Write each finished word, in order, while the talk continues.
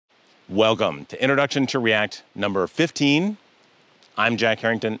Welcome to Introduction to React number 15. I'm Jack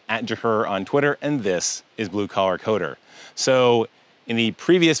Harrington at Jahur on Twitter, and this is Blue Collar Coder. So in the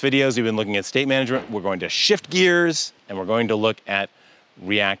previous videos, we've been looking at state management. We're going to shift gears, and we're going to look at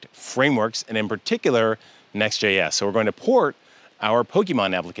React frameworks, and in particular, NextJS. So we're going to port our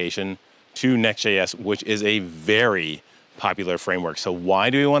Pokemon application to NextJS, which is a very popular framework. So why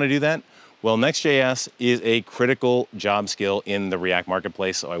do we want to do that? Well, NextJS is a critical job skill in the React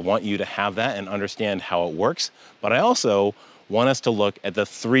marketplace, so I want you to have that and understand how it works. But I also want us to look at the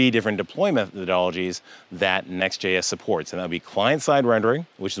 3 different deployment methodologies that NextJS supports. And that would be client-side rendering,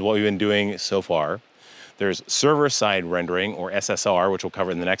 which is what we've been doing so far. There's server-side rendering, or SSR, which we'll cover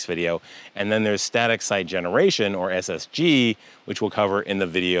in the next video. And then there's static site generation, or SSG, which we'll cover in the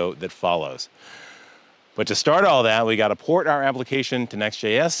video that follows. But to start all that, we got to port our application to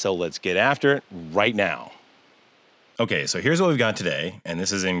NextJS, so let's get after it right now. Okay, so here's what we've got today, and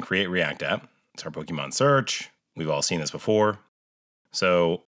this is in Create React App. It's our Pokemon search. We've all seen this before.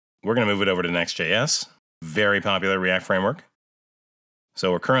 So we're going to move it over to NextJS, very popular React framework.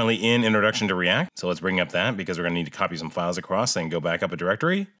 So we're currently in Introduction to React, so let's bring up that because we're going to need to copy some files across and go back up a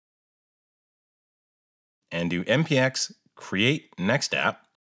directory and do npx create next app,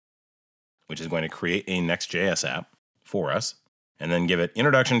 which is going to create a Next.js app for us, and then give it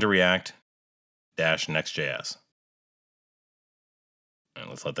Introduction to React -Next.js. And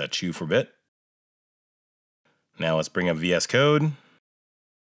let's let that chew for a bit. Now let's bring up VS Code.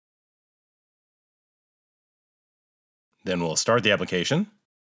 Then we'll start the application.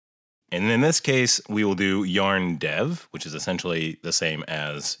 And in this case, we will do yarn dev, which is essentially the same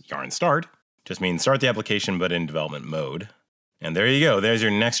as yarn start. Just means start the application, but in development mode. And there you go. There's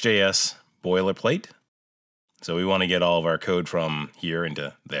your Next.js boilerplate. So we want to get all of our code from here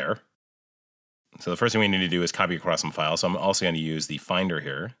into there. So the first thing we need to do is copy across some files. So I'm also going to use the Finder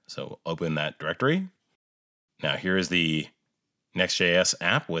here. So open that directory. Now here's the Next.js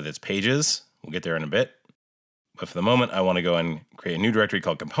app with its pages. We'll get there in a bit. But for the moment, I want to go and create a new directory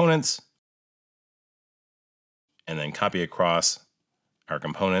called components. And then copy across our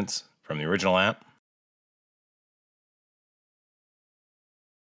components from the original app.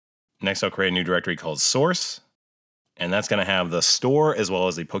 Next, I'll create a new directory called source, and that's going to have the store as well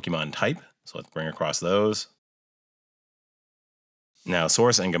as the Pokemon type. So let's bring across those. Now,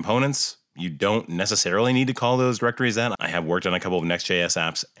 source and components, you don't necessarily need to call those directories that. I have worked on a couple of Next.js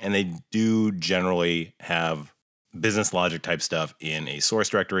apps, and they do generally have business logic type stuff in a source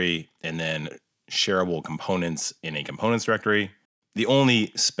directory, and then shareable components in a components directory. The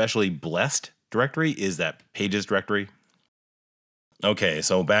only specially blessed directory is that pages directory. Okay,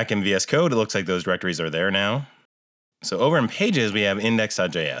 so back in VS Code, it looks like those directories are there now. So over in pages, we have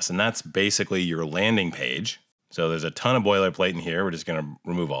index.js, and that's basically your landing page. So there's a ton of boilerplate in here. We're just going to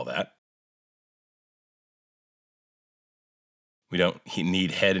remove all that. We don't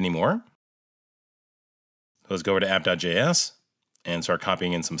need head anymore. So let's go over to app.js and start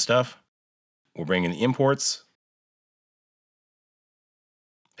copying in some stuff. We'll bring in the imports.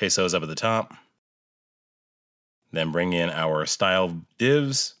 Paste those up at the top. Then bring in our style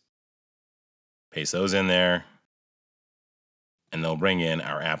divs, paste those in there, and they'll bring in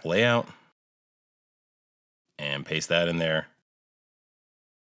our app layout and paste that in there.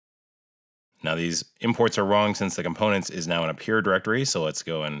 Now these imports are wrong since the components is now in a pure directory, so let's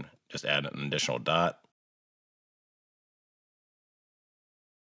go and just add an additional dot.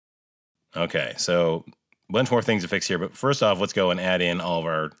 Okay, so a bunch more things to fix here, but first off, let's go and add in all of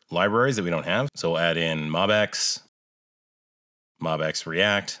our libraries that we don't have. So we'll add in MobX, MobX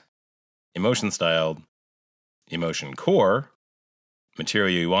React, Emotion Styled, Emotion Core,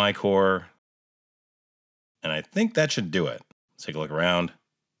 Material UI Core, and I think that should do it. Let's take a look around.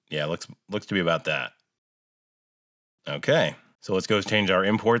 Yeah, looks to be about that. Okay, so let's go change our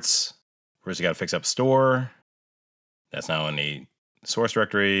imports. First, we got to fix up store. That's now in the source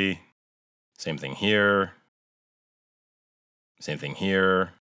directory. Same thing here. Same thing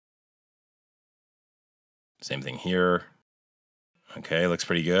here. Same thing here. Okay, looks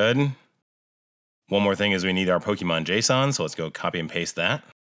pretty good. One more thing is we need our Pokemon JSON, so let's go copy and paste that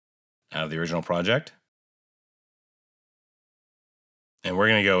out of the original project. And we're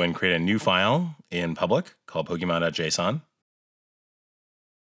going to go and create a new file in public called pokemon.json.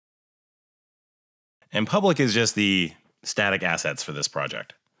 And public is just the static assets for this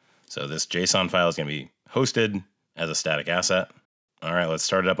project. So this JSON file is going to be hosted as a static asset. All right, let's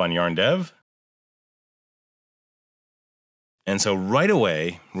start it up on yarn dev. And so right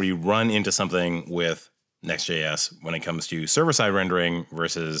away, we run into something with Next.js when it comes to server-side rendering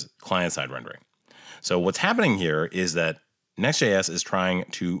versus client-side rendering. So what's happening here is that NextJS is trying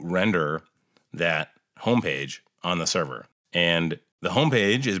to render that homepage on the server. And the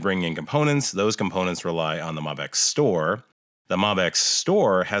homepage is bringing in components. Those components rely on the MobX store. The MobX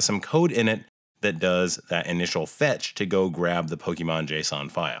store has some code in it that does that initial fetch to go grab the Pokemon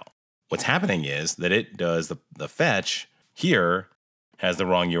JSON file. What's happening is that it does the fetch here has the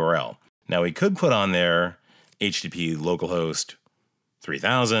wrong URL. Now we could put on there HTTP localhost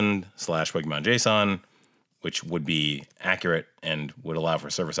 3000 / Pokemon JSON, which would be accurate and would allow for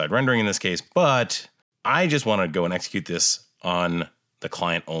server-side rendering in this case, but I just want to go and execute this on the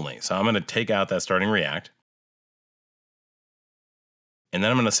client only. So I'm going to take out that starting React. And then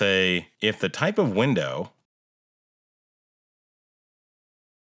I'm going to say, if the type of window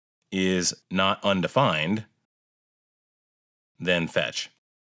is not undefined, then fetch.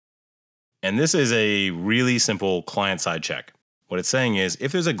 And this is a really simple client-side check. What it's saying is,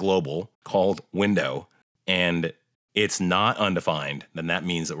 if there's a global called window and it's not undefined, then that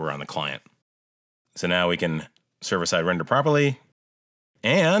means that we're on the client. So now we can server-side render properly,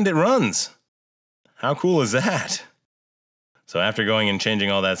 and it runs. How cool is that? So after going and changing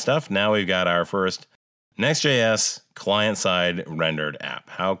all that stuff, now we've got our first NextJS client-side rendered app.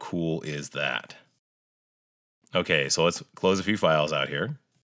 How cool is that? Okay, so let's close a few files out here.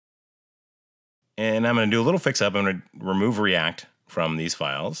 And I'm going to do a little fix-up. I'm going to remove React from these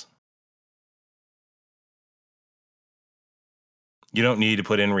files. You don't need to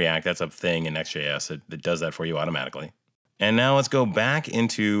put in React. That's a thing in NextJS. It does that for you automatically. And now let's go back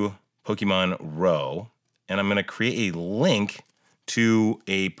into Pokemon row. And I'm going to create a link to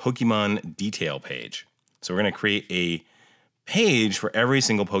a Pokemon detail page. So we're going to create a page for every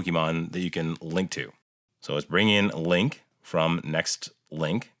single Pokemon that you can link to. So let's bring in a link from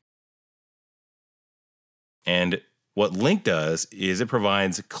NextLink. And what link does is it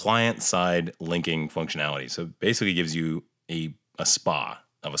provides client-side linking functionality. So it basically gives you a SPA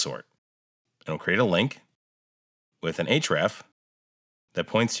of a sort. It'll create a link with an href that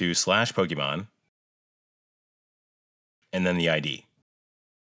points to /Pokemon and then the ID.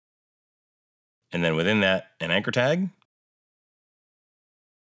 And then within that, an anchor tag.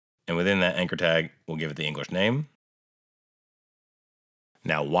 And within that anchor tag, we'll give it the English name.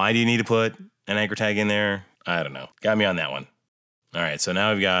 Now, why do you need to put an anchor tag in there? I don't know. Got me on that one. All right, so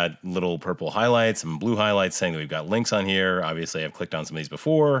now we've got little purple highlights and blue highlights saying that we've got links on here. Obviously, I've clicked on some of these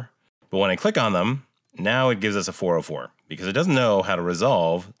before. But when I click on them, now it gives us a 404 because it doesn't know how to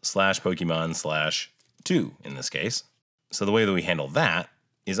resolve /Pokemon/2 in this case. So the way that we handle that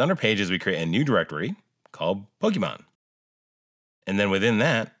is under Pages, we create a new directory called Pokemon. And then within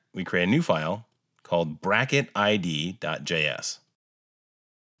that, we create a new file called bracketid.js.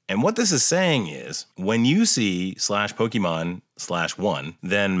 And what this is saying is, when you see /Pokemon/1,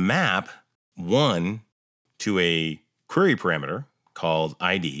 then map 1 to a query parameter called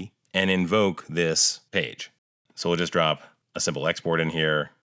ID and invoke this page. So we'll just drop a simple export in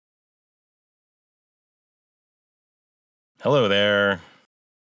here. Hello there.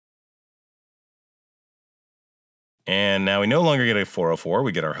 And now we no longer get a 404,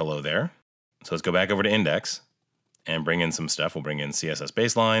 we get our hello there. So let's go back over to index and bring in some stuff. We'll bring in CSS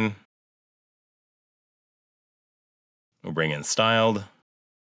baseline. We'll bring in styled.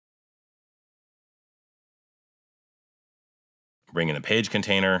 Bring in a page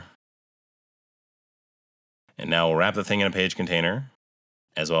container. And now we'll wrap the thing in a page container,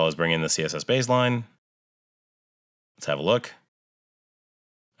 as well as bring in the CSS baseline. Let's have a look.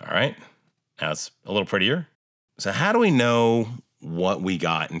 All right, now it's a little prettier. So how do we know what we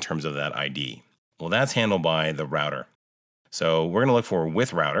got in terms of that ID? Well, that's handled by the router. So we're going to look for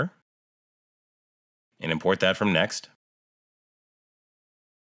with router and import that from next.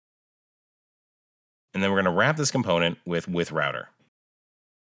 And then we're going to wrap this component with router.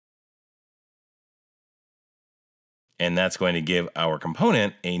 And that's going to give our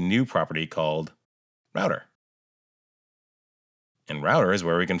component a new property called router. And router is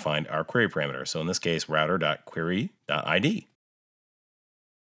where we can find our query parameter. So in this case, router.query.id.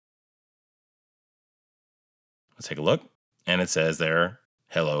 Let's take a look. And it says there,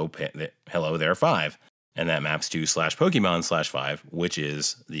 hello there 5. And that maps to /Pokemon/5, which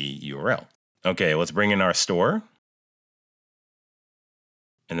is the URL. Okay, let's bring in our store.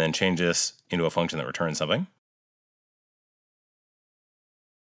 And then change this into a function that returns something.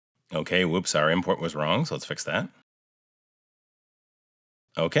 Okay, whoops, our import was wrong, so let's fix that.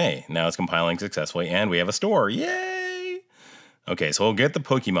 Okay, now it's compiling successfully, and we have a store. Yay! Okay, so we'll get the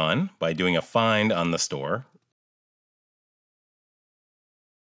Pokemon by doing a find on the store.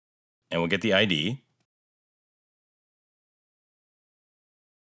 And we'll get the ID.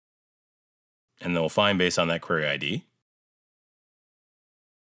 And then we'll find based on that query ID.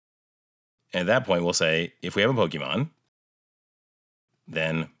 And at that point, we'll say, if we have a Pokemon,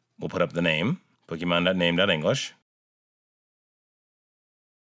 then we'll put up the name, Pokemon.name.english.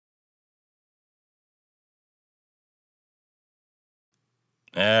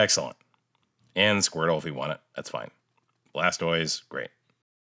 Excellent. And Squirtle if we want it. That's fine. Blastoise, great.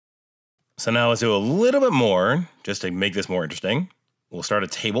 So now let's do a little bit more, just to make this more interesting. We'll start a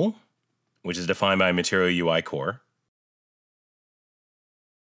table, which is defined by Material UI core.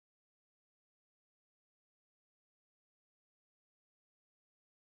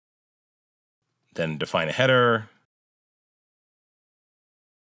 Then define a header.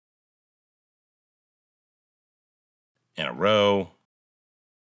 And a row.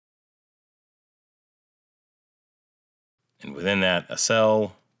 And within that, a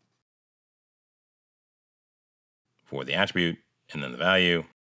cell for the attribute, and then the value.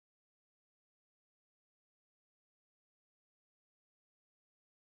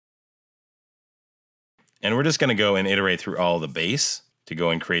 And we're just going to go and iterate through all the base to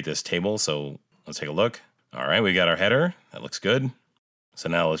go and create this table. So let's take a look. All right, we got our header. That looks good. So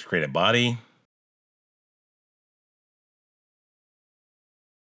now let's create a body.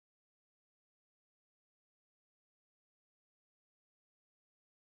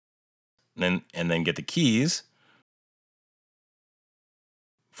 And then get the keys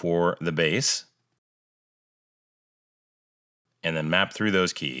for the base. And then map through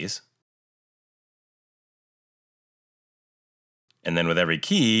those keys. And then with every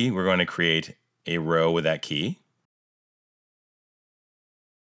key, we're going to create a row with that key.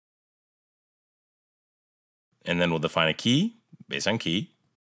 And then we'll define a key based on key.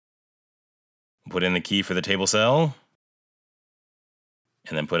 Put in the key for the table cell.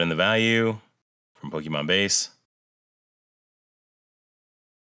 And then put in the value from Pokemon base.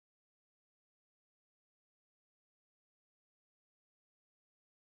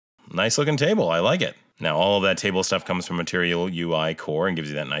 Nice looking table, I like it. Now all of that table stuff comes from Material UI core and gives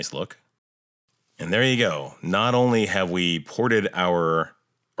you that nice look. And there you go. Not only have we ported our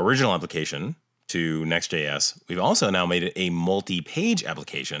original application to Next.js, we've also now made it a multi-page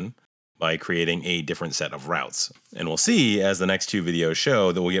application by creating a different set of routes. And we'll see as the next two videos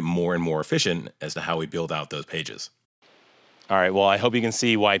show that we'll get more and more efficient as to how we build out those pages. All right, well, I hope you can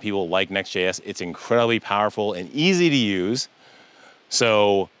see why people like Next.js. It's incredibly powerful and easy to use.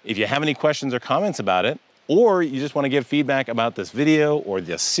 So if you have any questions or comments about it, or you just want to give feedback about this video or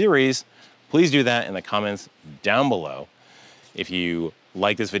this series, please do that in the comments down below. If you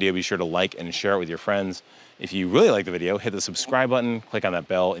like this video, be sure to like and share it with your friends. If you really like the video, hit the subscribe button, click on that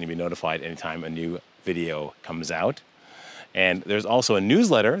bell, and you'll be notified anytime a new video comes out. And there's also a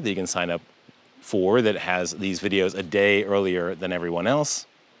newsletter that you can sign up for that has these videos a day earlier than everyone else.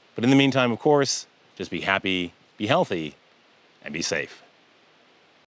 But in the meantime, of course, just be happy, be healthy, and be safe.